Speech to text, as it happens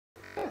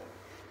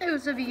Hey,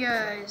 what's up you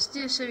guys,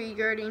 DSW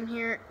Guardian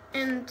here,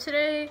 and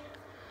today,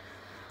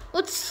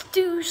 let's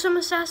do some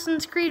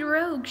Assassin's Creed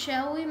Rogue,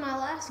 shall we? My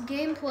last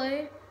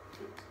gameplay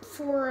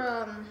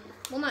for,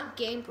 well not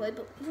gameplay,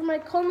 but for my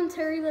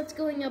commentary that's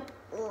going up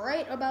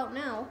right about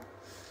now,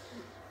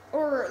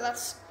 or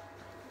that's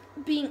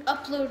being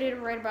uploaded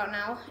right about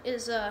now,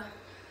 is, dude,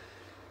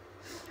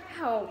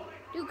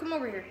 come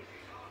over here,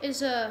 is,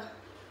 the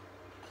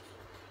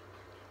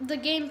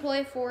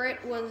gameplay for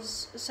it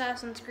was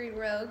Assassin's Creed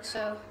Rogue,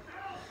 so...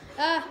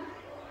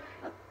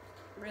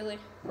 really?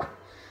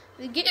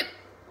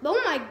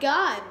 Oh my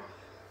god!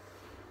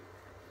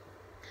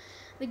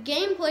 The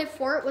gameplay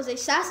for it was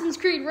Assassin's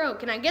Creed Rogue.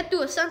 Can I get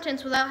through a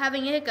sentence without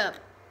having a hiccup?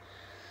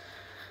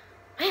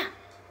 Man,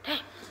 dang.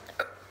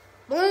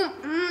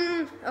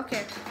 Boom.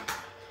 Okay.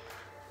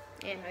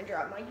 And I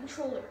dropped my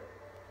controller.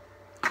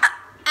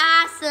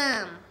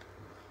 Awesome.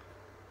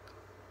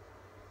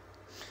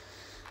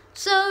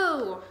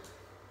 So,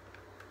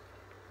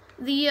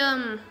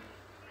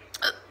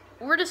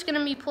 we're just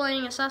gonna be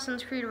playing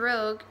Assassin's Creed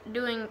Rogue,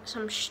 doing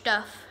some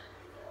stuff,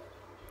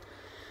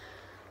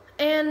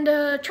 and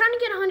trying to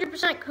get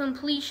 100%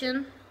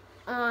 completion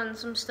on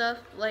some stuff.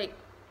 Like,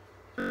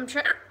 I'm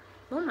trying to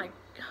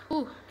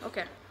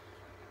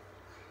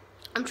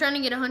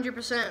get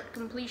 100%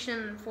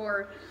 completion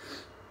for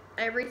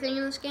everything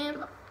in this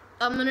game.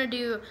 I'm gonna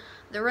do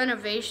the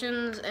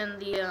renovations and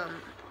the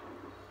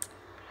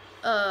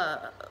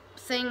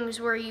things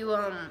where you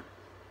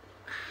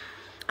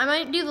I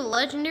might do the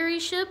legendary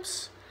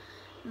ships,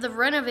 the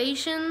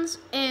renovations,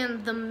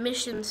 and the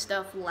mission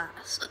stuff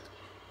last.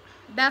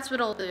 That's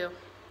what I'll do.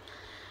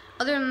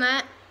 Other than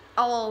that,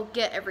 I'll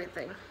get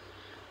everything.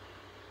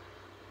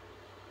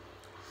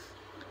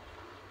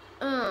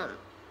 I'm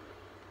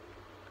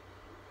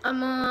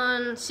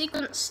on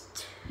sequence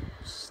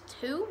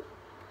 2?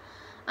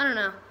 I don't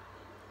know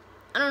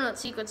what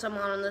sequence I'm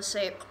on this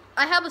save.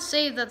 I have a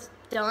save that's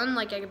done,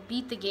 like I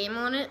beat the game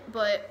on it,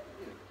 but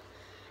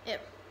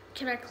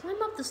can I climb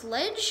up this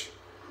ledge?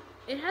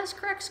 It has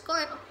cracks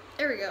climb.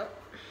 There we go.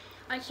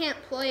 I can't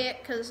play it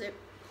because it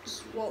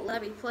just won't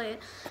let me play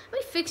it. Let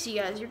me fix you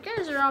guys. You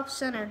guys are off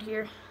centered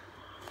here.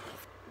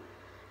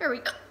 There we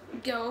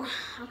go.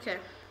 Okay.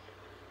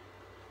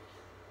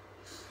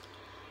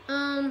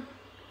 Oh,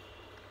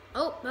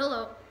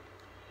 hello.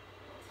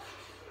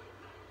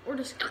 We're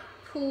just gonna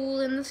pull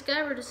in this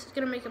guy. We're just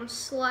gonna make him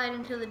slide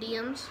into the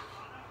DMs.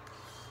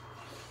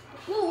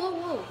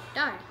 Whoa.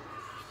 Die.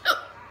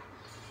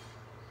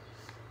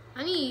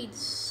 I need...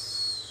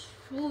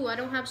 Ooh, I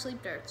don't have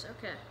sleep darts.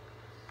 Okay.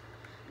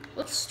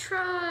 Let's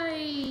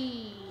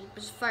try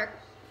just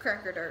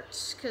firecracker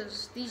darts,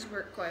 because these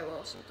work quite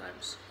well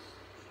sometimes.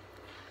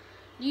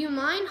 Do you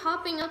mind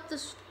hopping up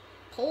this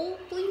pole,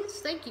 please?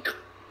 Thank you.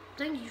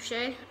 Thank you,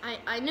 Shay.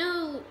 I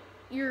know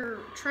you're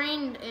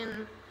trained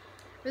and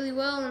really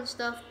well and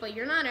stuff, but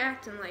you're not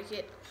acting like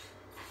it.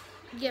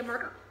 Get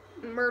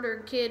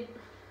murdered, kid.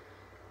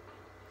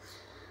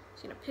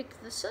 Just gonna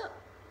pick this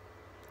up.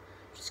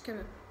 Just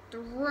gonna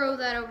throw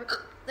that over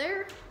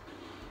there.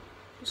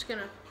 Just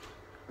gonna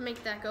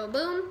make that go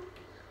boom.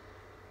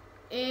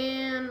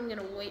 And I'm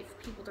gonna wait for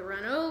people to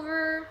run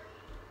over.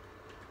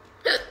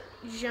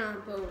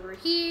 Jump over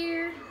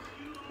here.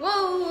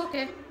 Whoa,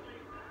 okay.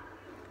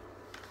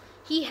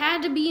 He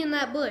had to be in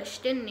that bush,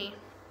 didn't he?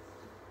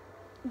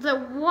 The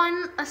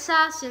one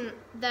assassin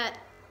that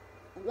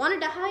wanted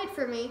to hide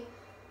from me,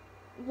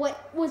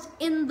 what was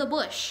in the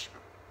bush.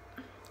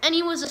 And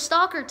he was a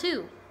stalker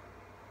too.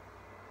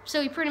 So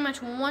he pretty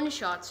much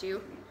one-shots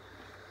you.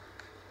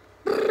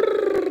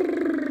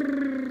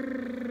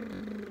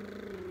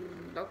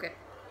 Okay.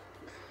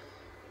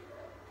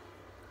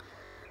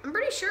 I'm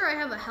pretty sure I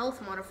have a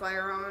health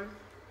modifier on.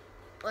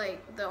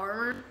 Like, the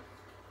armor.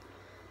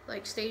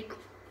 Like, stage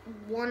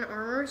 1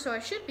 armor, so I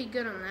should be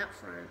good on that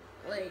front.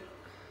 Like,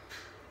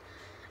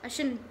 I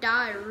shouldn't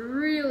die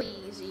really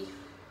easy.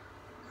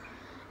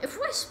 If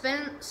I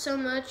spent so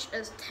much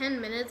as 10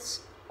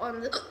 minutes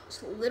on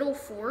this little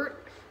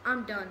fort,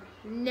 I'm done.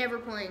 Never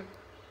playing.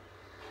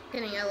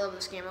 Kidding, I love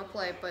this game. I'll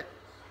play it, but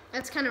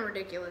that's kind of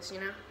ridiculous, you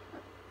know?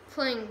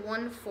 Playing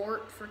one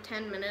fort for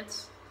 10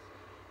 minutes.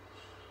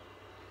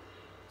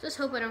 Just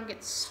hope I don't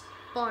get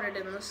spotted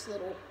in this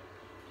little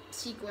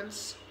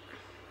sequence.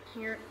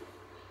 Here.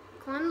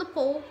 Climb the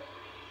pole.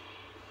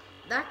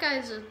 That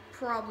guy's a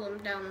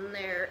problem down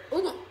there.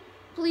 Oh,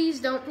 please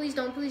don't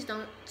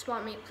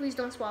spot me. Please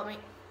don't spot me.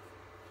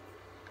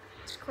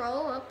 Just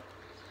crawl up.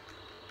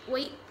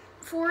 Wait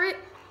for it.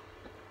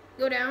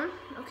 Go down,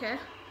 okay,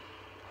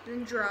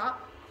 then drop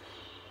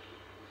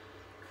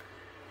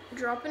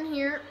in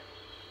here,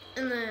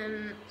 and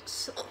then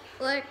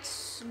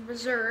select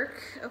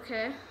berserk,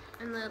 okay,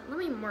 and then let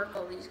me mark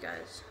all these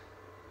guys.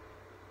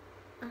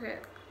 Okay,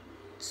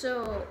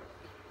 so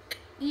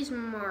he's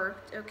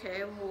marked.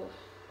 Okay, well,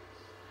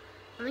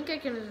 I think I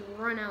can just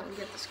run out and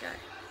get this guy.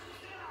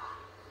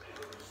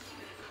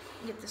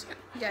 Get this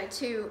guy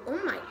too. Oh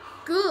my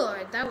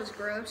god, that was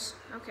gross.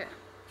 Okay,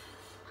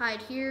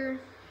 hide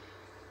here.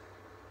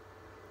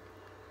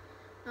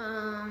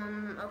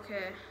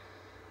 Okay.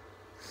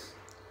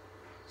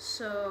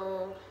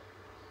 So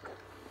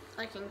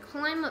I can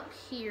climb up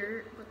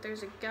here, but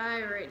there's a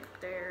guy right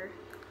there.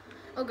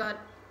 Oh god.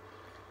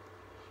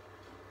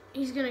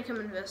 He's gonna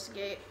come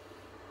investigate.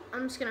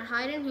 I'm just gonna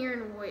hide in here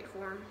and wait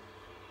for him.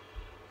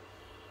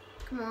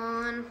 Come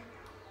on.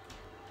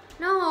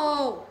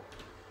 No!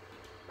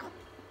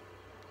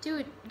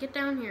 Dude, get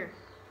down here.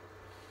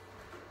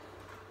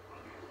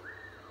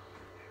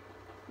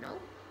 No?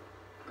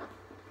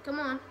 Come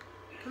on.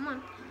 Come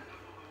on.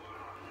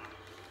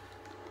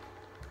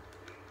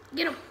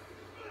 Get him!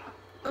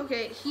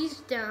 Okay, he's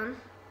down.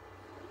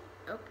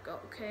 Oh,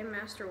 okay,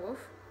 Master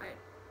Wolf. I'm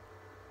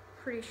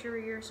pretty sure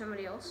you're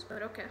somebody else,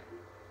 but okay.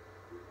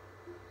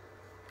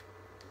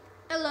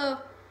 Hello.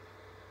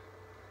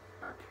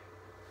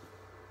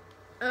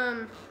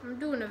 I'm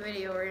doing a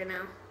video right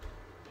now.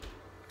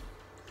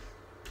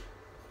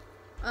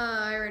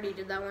 I already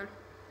did that one.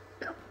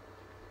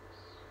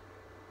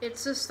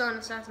 It's just on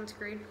Assassin's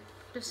Creed.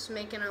 Just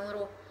making a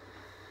little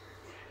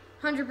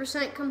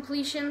 100%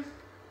 completion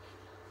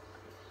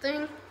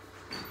thing.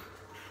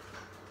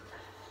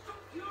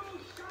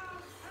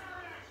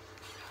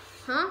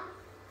 Huh?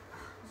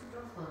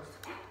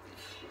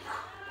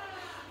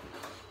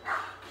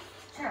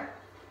 Sure.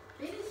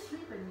 Baby's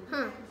sleeping.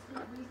 Huh.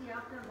 Easy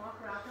out there,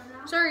 walk her out there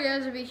now? Sorry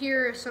guys if you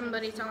hear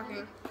somebody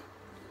talking.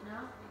 No?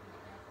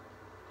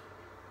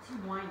 She's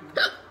whining.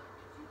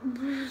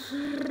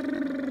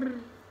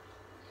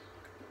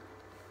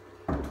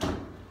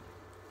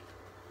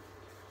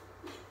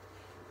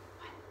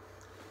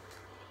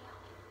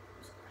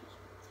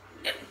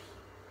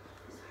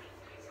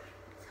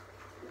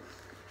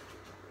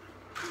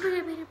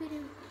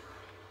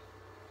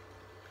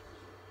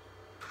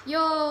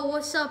 Yo,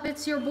 what's up?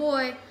 It's your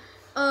boy,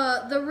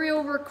 the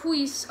real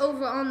Requise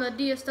over on the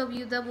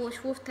DSW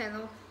Devilish Wolf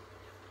channel.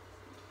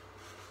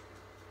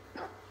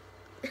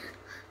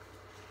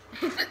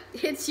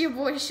 It's your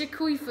boy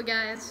Shaquifa,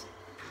 guys.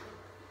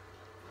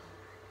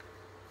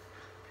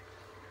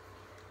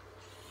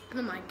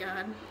 Oh my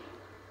god.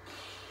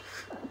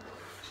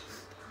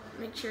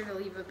 Make sure to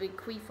leave a big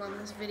queef on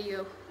this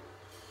video.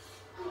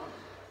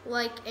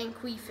 Like and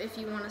queef if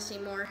you want to see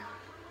more.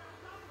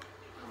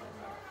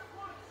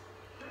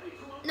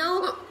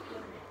 No!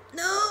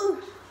 No!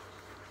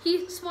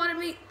 He spotted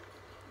me.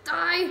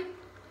 Die!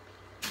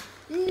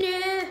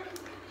 Nah.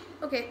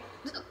 Okay.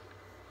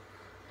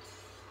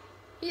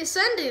 He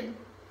ascended.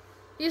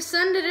 He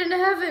ascended into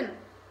heaven.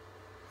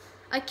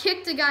 I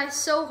kicked a guy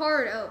so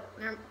hard. Oh,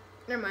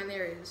 never mind.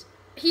 There he is.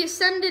 He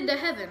ascended to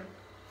heaven.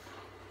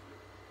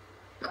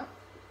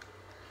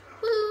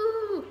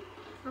 Woo!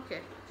 Okay.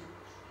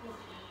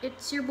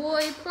 It's your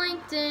boy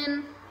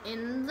Plankton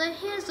in the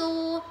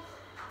hizzle.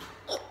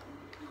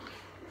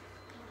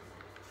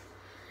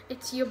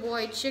 It's your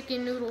boy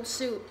Chicken Noodle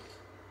Soup.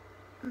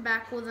 I'm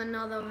back with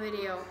another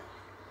video.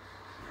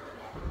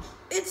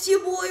 It's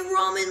your boy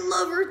Ramen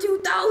Lover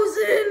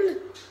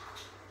 2000.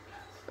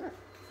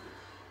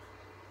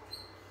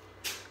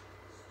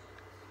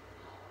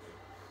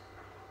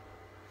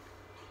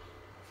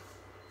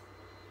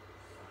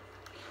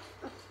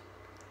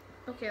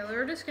 Okay,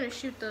 we're just gonna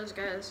shoot those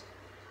guys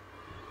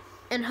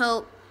and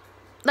hope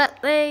that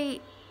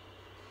they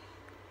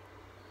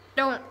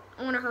don't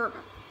want to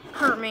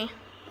hurt me.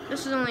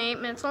 This is only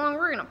 8 minutes long.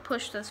 We're gonna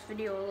push this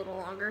video a little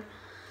longer.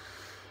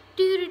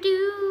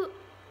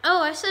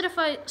 Oh, I said if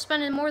I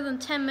spend more than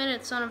 10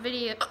 minutes on a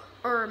video,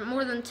 or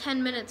more than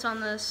 10 minutes on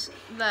this,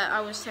 that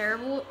I was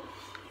terrible.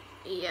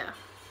 Yeah.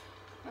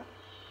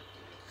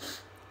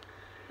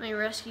 Let me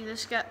rescue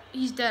this guy.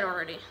 He's dead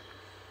already.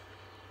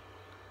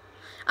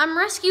 I'm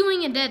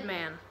rescuing a dead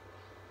man.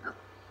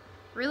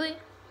 Really?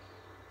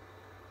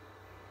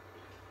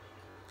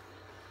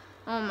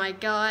 Oh my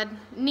god.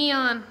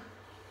 Neon.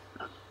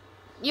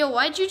 Yo,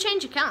 why'd you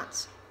change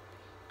accounts?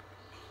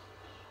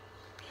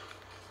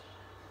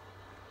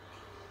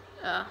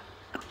 I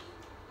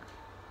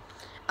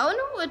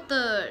wonder what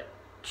the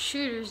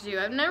shooters do.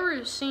 I've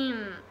never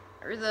seen,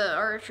 or the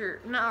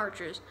not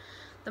archers,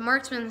 the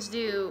marksmen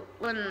do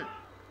when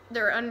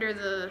they're under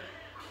the,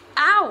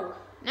 ow!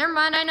 Never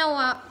mind, I know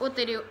what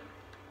they do.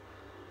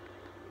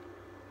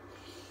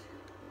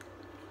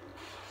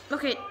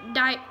 Okay,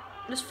 die.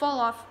 Just fall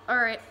off.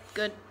 Alright,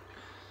 good.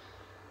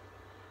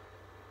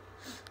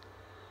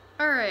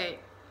 Alright,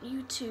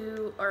 you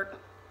two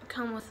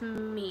come with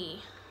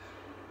me.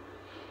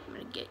 I'm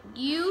gonna get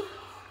you,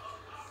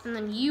 and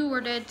then you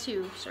are dead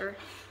too, sir.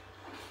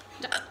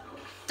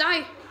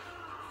 Die!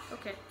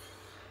 Okay.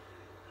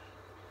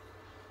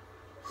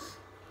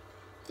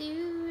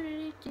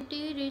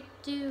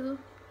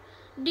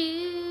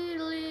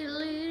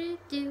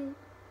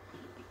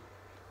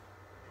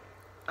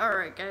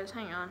 Alright guys,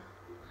 hang on.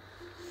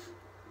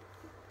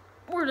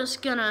 We're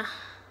just gonna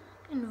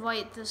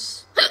invite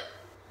this,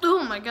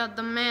 oh my god,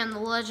 the man, the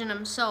legend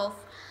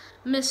himself,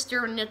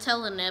 Mr.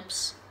 Nutella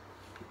Nips,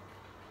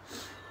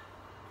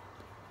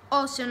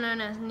 also known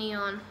as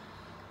Neon.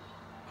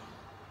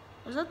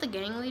 Was that the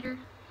gang leader?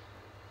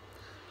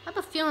 I have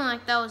a feeling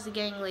like that was the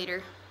gang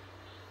leader.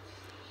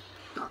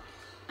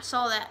 I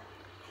saw that.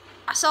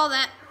 I saw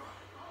that.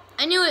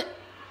 I knew it.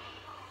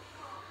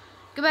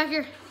 Go back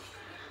here.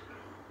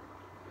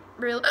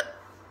 Really?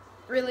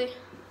 Really?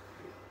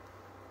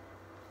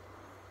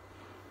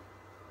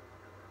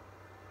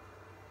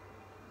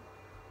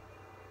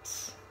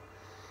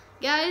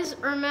 Guys,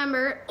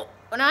 remember,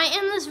 when I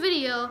end this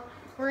video,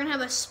 we're gonna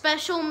have a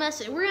special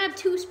message. We're gonna have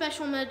two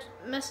special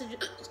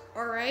messages,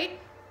 alright?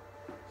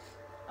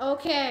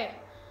 Okay.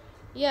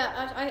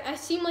 Yeah, I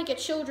seem like a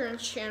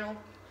children's channel.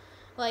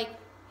 Like,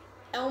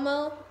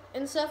 Elmo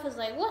and stuff is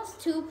like, what's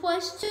 2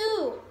 +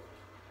 2?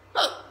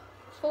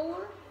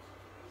 4?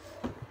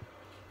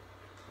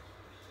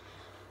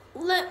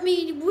 Let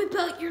me whip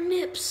out your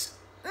nips.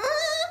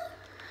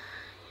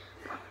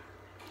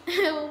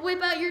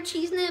 Whip out your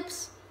cheese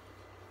nips.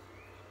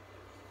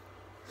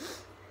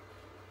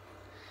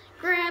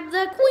 Grab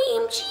the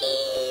cream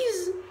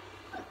cheese.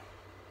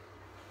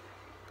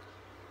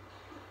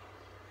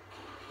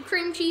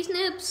 Cream cheese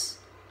nips.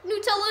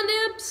 Nutella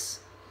nips.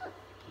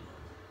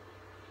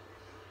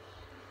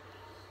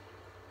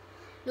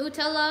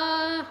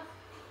 Nutella.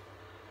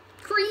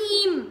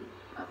 Cream.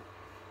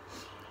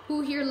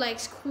 Who here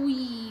likes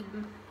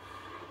cream?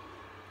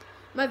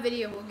 My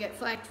video will get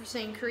flagged for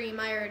saying cream.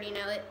 I already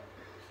know it.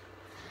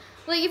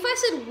 Like, if I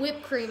said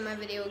whipped cream, my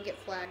video would get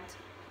flagged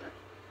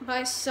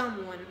by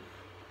someone.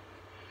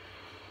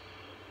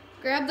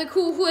 Grab the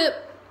Cool Whip.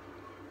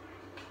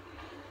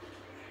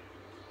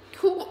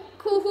 Cool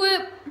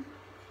Whip.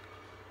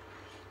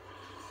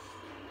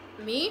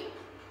 Me?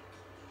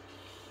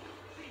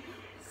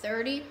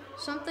 30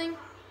 something?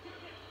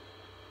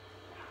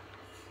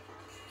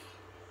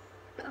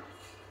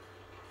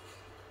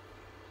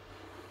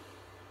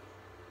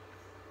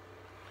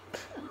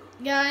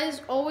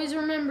 Guys, always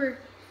remember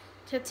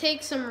to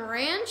take some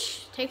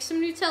ranch, take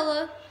some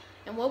Nutella,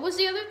 and what was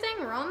the other thing?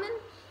 Ramen?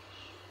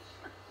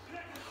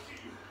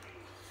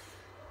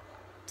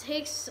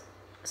 Take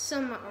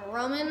some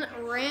ramen,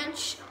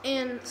 ranch,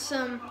 and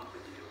some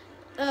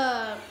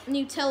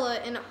Nutella,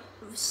 and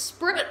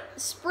spread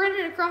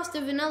it across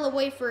the vanilla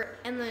wafer,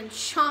 and then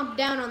chomp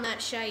down on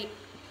that shite.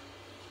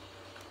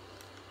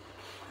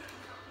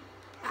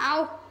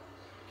 Ow.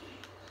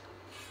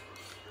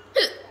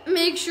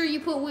 Make sure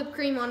you put whipped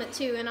cream on it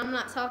too, and I'm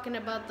not talking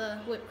about the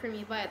whipped cream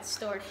you buy at the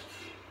store.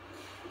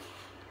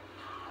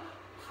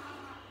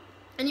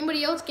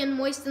 Anybody else getting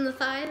moist in the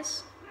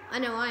thighs? I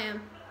know I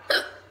am.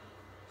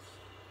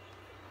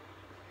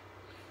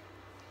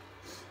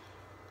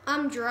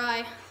 I'm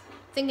dry,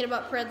 thinking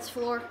about Pred's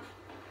floor.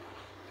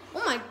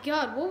 Oh my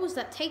god, what was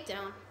that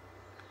takedown?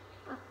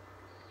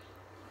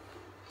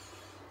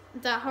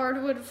 That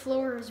hardwood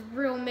floor is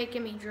real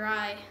making me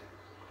dry.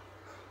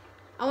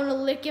 I want to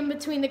lick in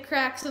between the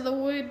cracks of the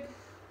wood.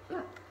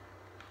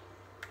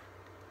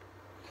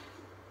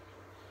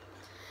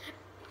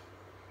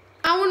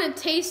 I want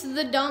to taste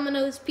the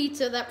Domino's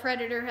pizza that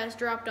Predator has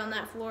dropped on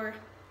that floor.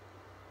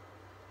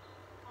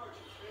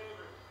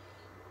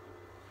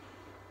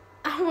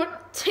 I want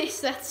to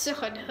taste that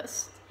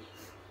sawdust.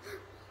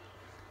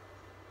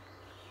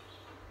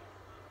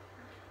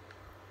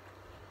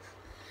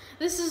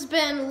 This has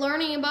been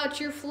Learning About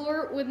Your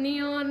Floor with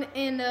Neon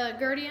and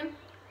Guardian.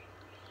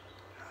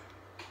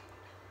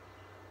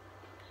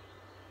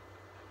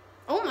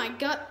 Oh my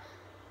god.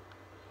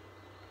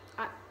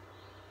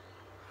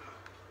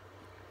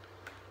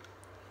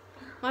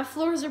 My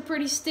floors are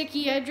pretty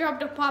sticky. I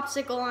dropped a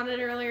popsicle on it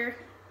earlier.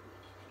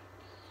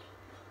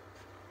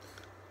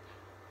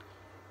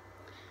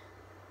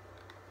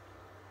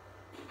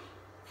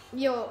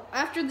 Yo,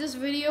 after this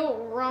video,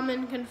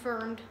 ramen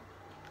confirmed.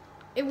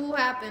 It will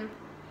happen.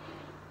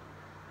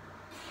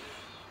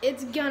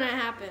 It's gonna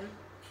happen.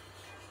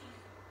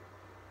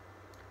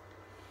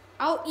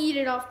 I'll eat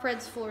it off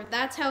Pred's floor.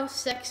 That's how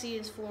sexy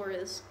his floor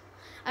is.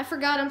 I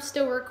forgot I'm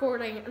still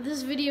recording.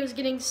 This video is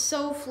getting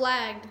so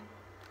flagged.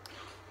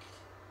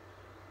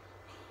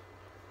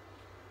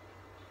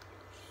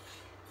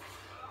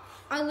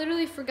 I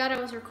literally forgot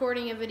I was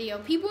recording a video.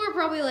 People are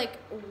probably like,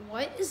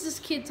 what is this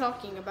kid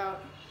talking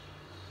about?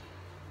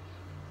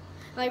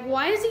 Like,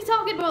 why is he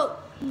talking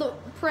about the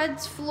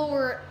Pred's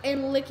floor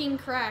and licking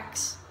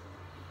cracks?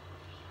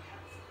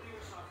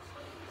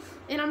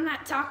 And I'm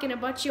not talking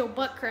about your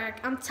butt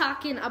crack. I'm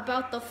talking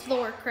about the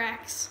floor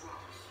cracks.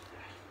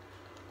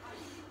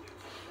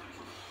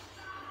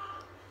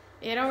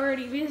 It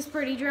already is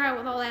pretty dry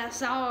with all that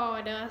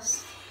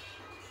sawdust.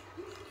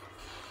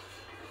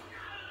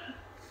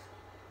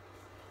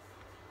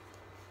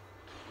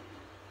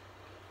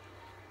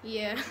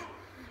 Yeah,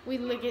 we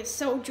lick it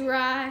so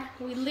dry.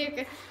 We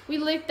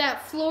lick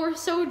that floor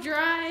so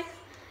dry.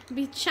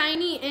 Be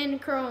shiny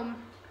and chrome.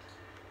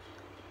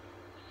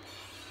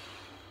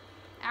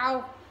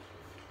 Ow.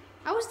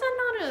 How is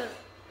that not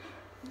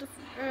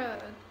a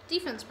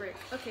defense break?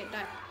 Okay,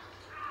 die.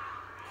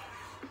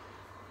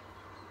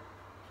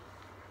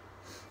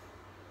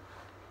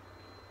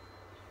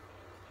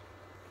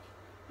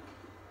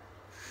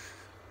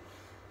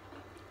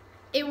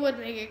 It would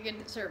make a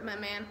good dessert, my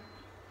man.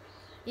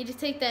 You just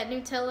take that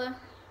Nutella.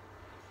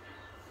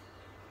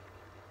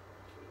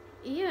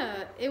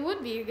 Yeah, it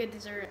would be a good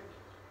dessert.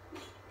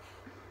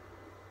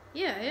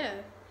 Yeah.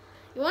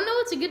 You wanna know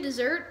what's a good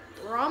dessert?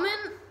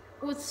 Ramen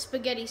with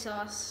spaghetti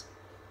sauce.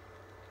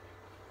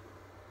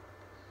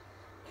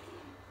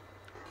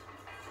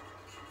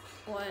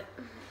 What?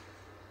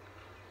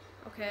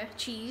 Okay,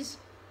 cheese.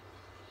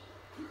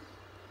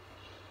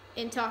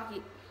 And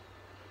Taki.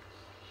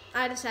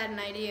 I just had an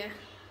idea.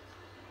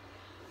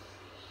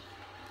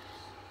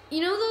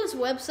 You know those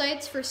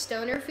websites for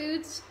stoner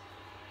foods?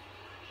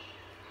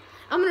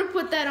 I'm gonna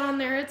put that on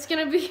there. It's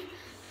gonna be...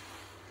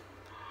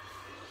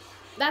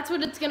 That's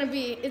what it's gonna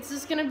be. It's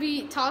just gonna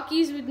be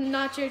Takis with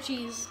nacho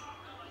cheese.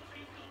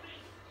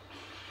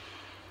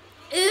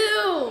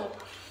 Ew!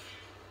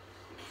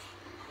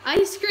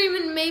 Ice cream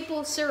and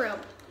maple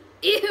syrup.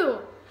 Ew!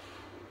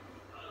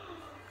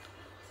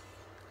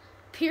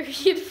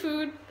 Period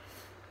food.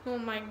 Oh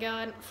my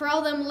god. For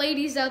all them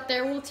ladies out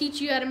there, we'll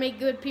teach you how to make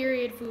good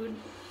period food.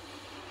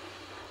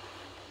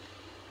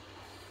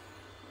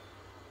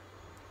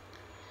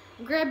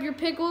 Grab your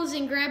pickles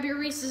and grab your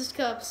Reese's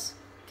cups,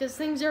 because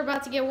things are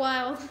about to get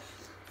wild.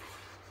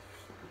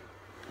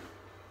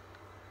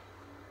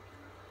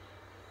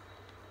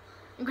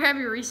 Grab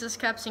your Reese's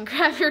cups and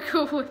grab your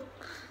Cool Whip.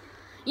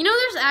 You know,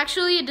 there's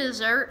actually a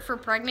dessert for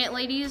pregnant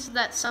ladies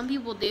that some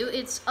people do.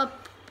 It's a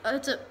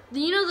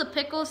you know the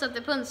pickles that they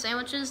put in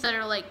sandwiches that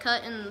are like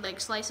cut in like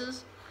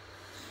slices?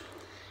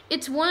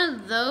 It's one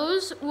of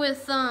those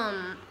with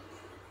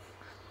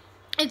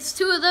it's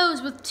two of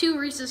those with 2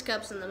 Reese's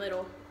cups in the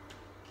middle.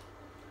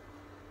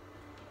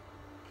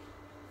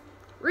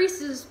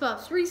 Reese's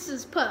Puffs,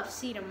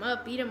 eat 'em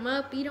up, eat 'em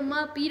up, eat 'em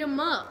up, eat 'em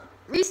up.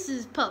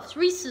 Reese's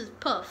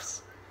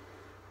Puffs.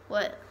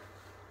 What?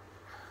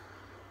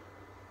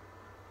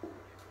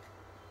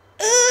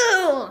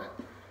 Ew!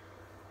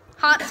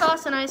 Hot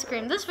sauce and ice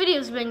cream. This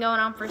video's been going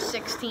on for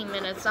 16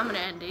 minutes. I'm gonna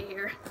end it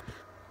here.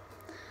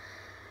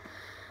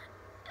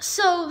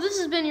 So, this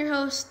has been your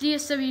host,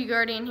 DSW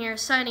Guardian here,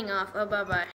 signing off. Bye-bye.